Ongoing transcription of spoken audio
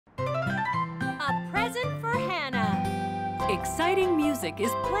Exciting music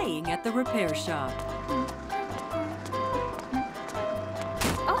is playing at the repair shop.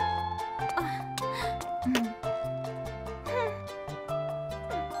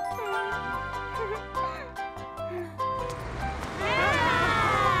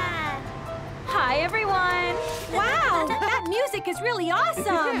 Hi, everyone! Wow, that music is really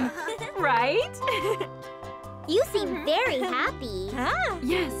awesome! Right? You seem very happy. Huh?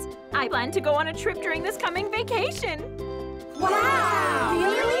 Yes, I plan to go on a trip during this coming vacation. Wow!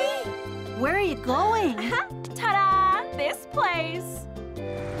 Really? Where are you going? Ta-da! This place.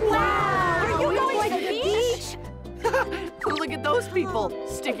 Wow! Are you going to the beach? Look at those people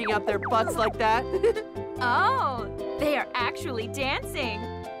sticking out their butts like that. Oh, they are actually dancing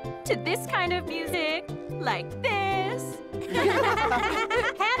to this kind of music, like this.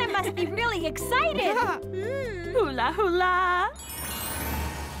 Hana must be really excited. Hula hula.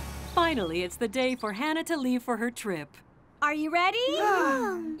 Finally, it's the day for Hana to leave for her trip. Are you ready?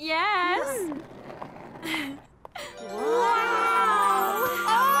 Yes. Wow!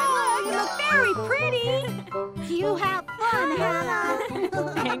 Oh, you look very pretty. You have fun, Hana.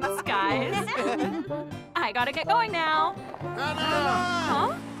 Thanks, guys. I gotta get going now.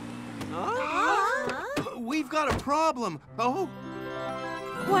 Hana! Huh? We've got a problem. Oh,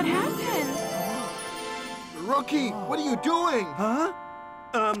 What happened? Rogi, what are you doing? Huh?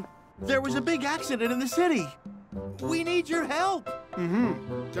 There was a big accident in the city. We need your help.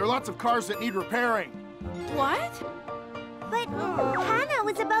 There are lots of cars that need repairing. What? But Hana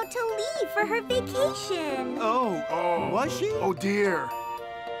was about to leave for her vacation. Oh, was she? Oh, dear.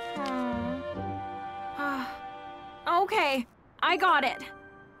 Okay, I got it.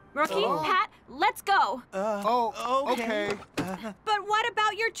 Rookie, Pat, let's go. Okay. But what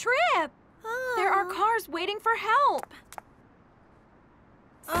about your trip? There are cars waiting for help.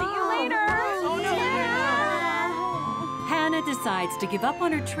 See you later. Hana decides to give up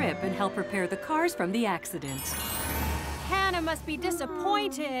on her trip and help repair the cars from the accident. Hana must be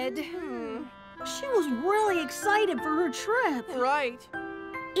disappointed. She was really excited for her trip. Right.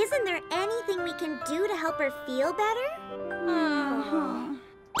 Isn't there anything we can do to help her feel better?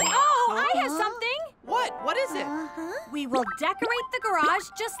 Oh, I have something. What? What is it? We will decorate the garage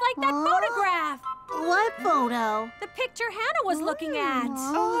just like that photograph. What photo? The picture Hana was looking at.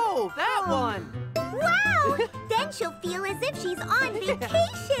 Oh, that one. Wow! Then she'll feel as if she's on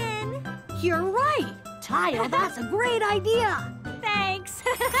vacation. You're right. Taiyo, that's a great idea. Thanks.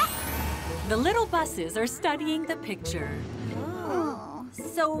 The little buses are studying the picture.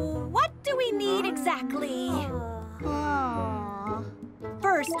 So what do we need exactly?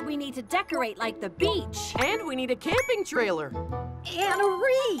 First, we need to decorate like the beach. And we need a camping trailer. And a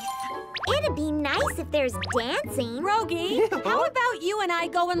wreath. It'd be nice if there's dancing. Rogi, how about you and I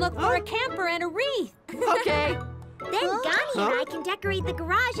go and look for a camper and a wreath? Okay. Then Gani and I can decorate the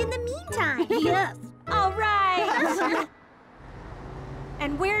garage in the meantime. Yes. All right.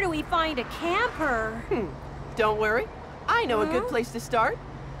 And where do we find a camper? Don't worry. I know a good place to start.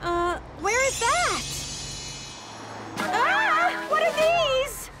 Where is that? Ah! What are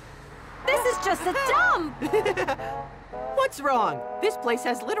these? This is just a dump. What's wrong? This place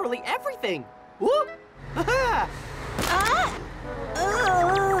has literally everything. Whoop!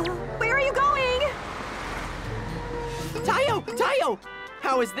 Where are you going? Taiyo! Taiyo!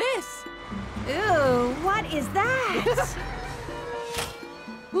 How is this? Ooh, what is that?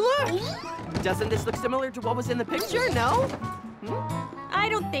 Look! Doesn't this look similar to what was in the picture? No? I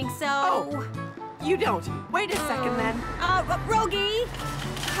don't think so. Oh, you don't. Wait a second then. Rogi.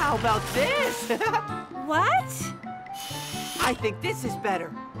 How about this? What? I think this is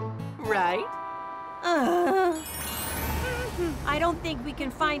better. Right? I don't think we can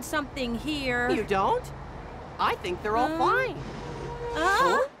find something here. You don't? I think they're all fine.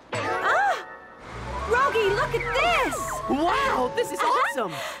 Rogi, look at this! Wow, this is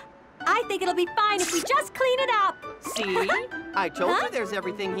awesome! I think it'll be fine if we just clean it up. See? I told you there's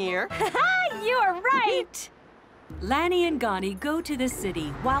everything here. You are right. Lani and Gani go to the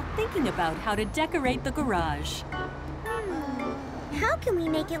city while thinking about how to decorate the garage. How can we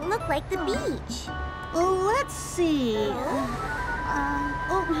make it look like the beach? Let's see.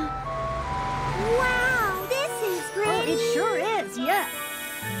 Wow, this is great. It sure is, yes.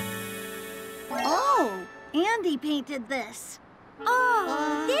 Oh, Andy painted this.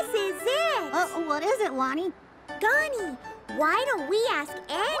 Oh, this is it. What is it, Lani? Gani, why don't we ask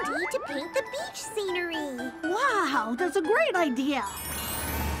Andy to paint the beach scenery? Wow, that's a great idea.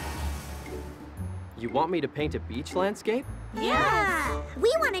 You want me to paint a beach landscape? Yeah.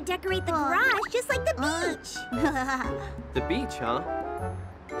 We want to decorate the garage just like the beach. The beach, huh?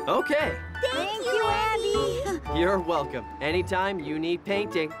 Okay. Thank you, Andy. You're welcome. Anytime you need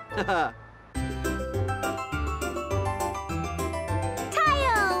painting.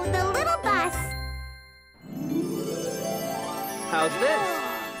 Taiyo, the little bus. How's this?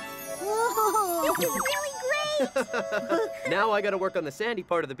 This is really great. Now I gotta work on the sandy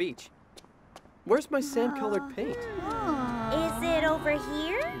part of the beach. Where's my sand-colored paint? Is it over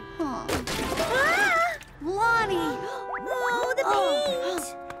here? Ah! Lani! Oh, the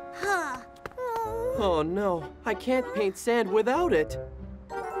paint! Oh no, I can't paint sand without it.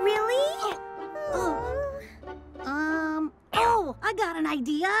 Really? Oh, I got an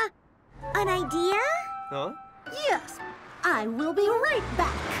idea. An idea? Huh? Yes, I will be right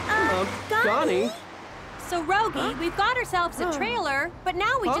back. Gani? So, Rogi, we've got ourselves a trailer, but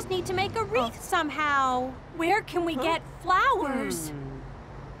now we just need to make a wreath somehow. Where can we get flowers?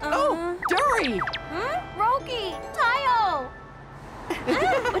 Oh, Dory! Rogi! Taiyo!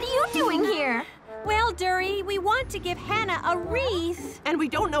 What are you doing here? Well, Dury, we want to give Hana a wreath. And we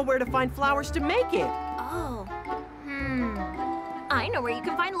don't know where to find flowers to make it. Oh. I know where you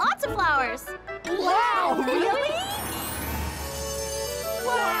can find lots of flowers. Wow, really?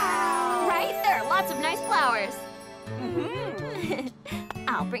 Wow! Right? There are lots of nice flowers.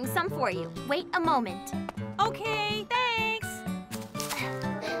 I'll bring some for you. Wait a moment. Okay, thanks.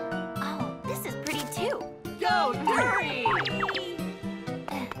 Oh, this is pretty too. Go, Dory!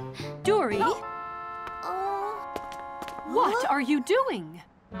 Dury, what are you doing?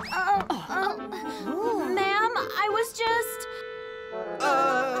 Ma'am, I was just...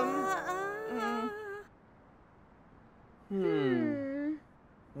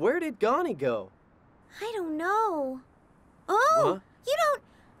 Where did Gani go? I don't know. Oh, Huh? you don't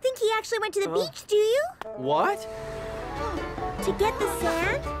think he actually went to the beach, do you? What? To get the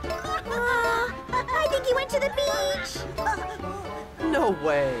sand? I think he went to the beach. No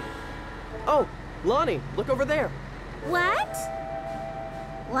way. Oh, Lani, look over there. What?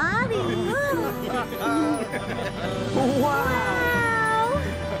 Lani! Wow!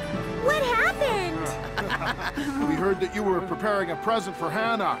 What happened? We heard that you were preparing a present for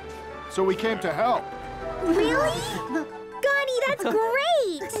Hana, so we came to help. Really? Gani, that's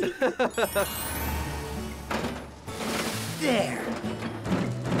great! There.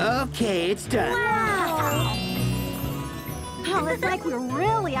 Okay, it's done. Wow! Oh, it's like we're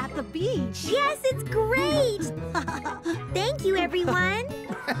really at the beach. Yes, it's great! Thank you, everyone.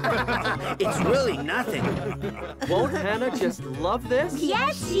 It's really nothing. Won't Hana just love this?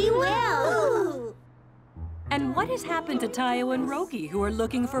 Yes, she will. And what has happened to Taiyo and Rogi, who are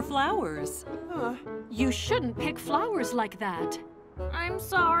looking for flowers? You shouldn't pick flowers like that. I'm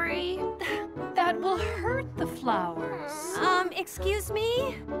sorry. That will hurt the flowers. Excuse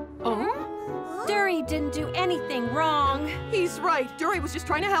me? Oh? Dury didn't do anything wrong. He's right. Dory was just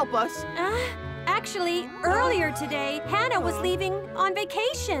trying to help us. Actually, earlier today, Hana was leaving on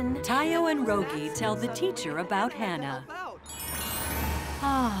vacation. Taiyo and Rogi tell the teacher about Hana.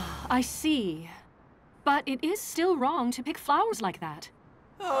 Ah, I see. But it is still wrong to pick flowers like that.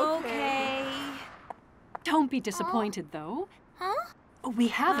 Okay. Don't be disappointed, though. Huh? We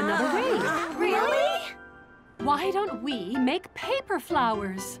have another way. Really? Why don't we make paper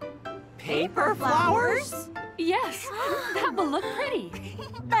flowers? Paper flowers? Yes, that will look pretty.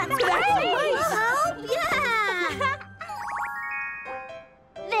 That's great! Oh, yeah!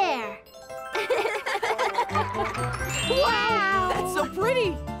 There. Wow! That's so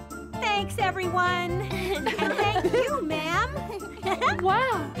pretty. Thanks, everyone. And thank you, ma'am.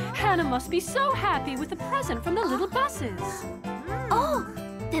 Wow, Hana must be so happy with the present from the little buses. Oh,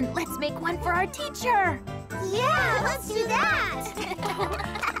 then let's make one for our teacher. Yeah, let's do that!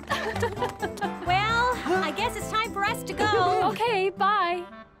 Well, I guess it's time for us to go. Okay, bye.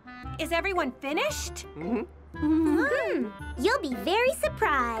 Is everyone finished? You'll be very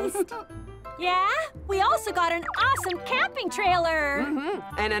surprised. Yeah? We also got an awesome camping trailer.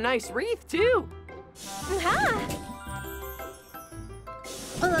 And a nice wreath, too.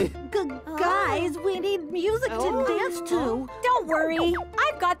 Guys, we need music to dance to. Don't worry.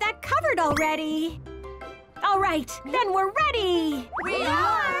 I've got that covered already. All right, then we're ready. We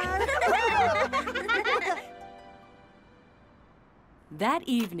are! That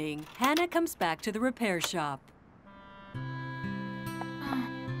evening, Hana comes back to the repair shop.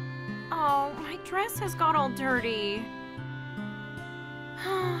 Oh, my dress has got all dirty.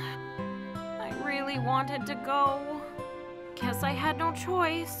 I really wanted to go. Guess I had no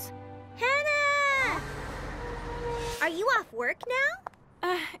choice. Hana! Are you off work now?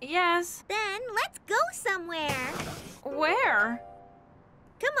 Yes. Then let's go somewhere. Where?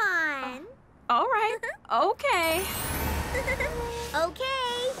 Come on. All right. Okay.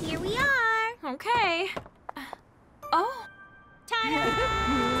 Okay. Here we are. Okay. Oh. Ta-da!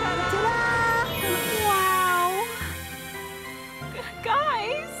 Wow.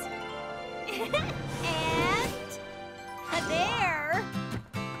 Guys. And there.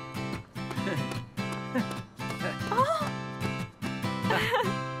 Oh.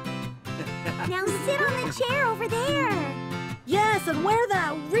 Now sit on the chair over there. Yes, and wear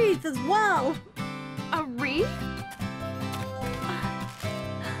that wreath as well. A wreath?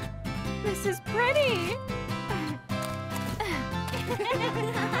 This is pretty.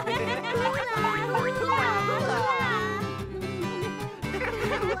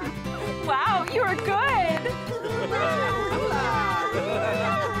 Wow, you are good.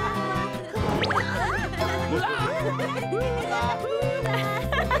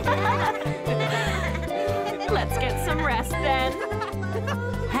 Let's get some rest then.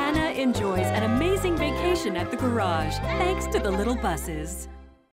 Hana enjoys an amazing vacation at the garage, thanks to the little buses.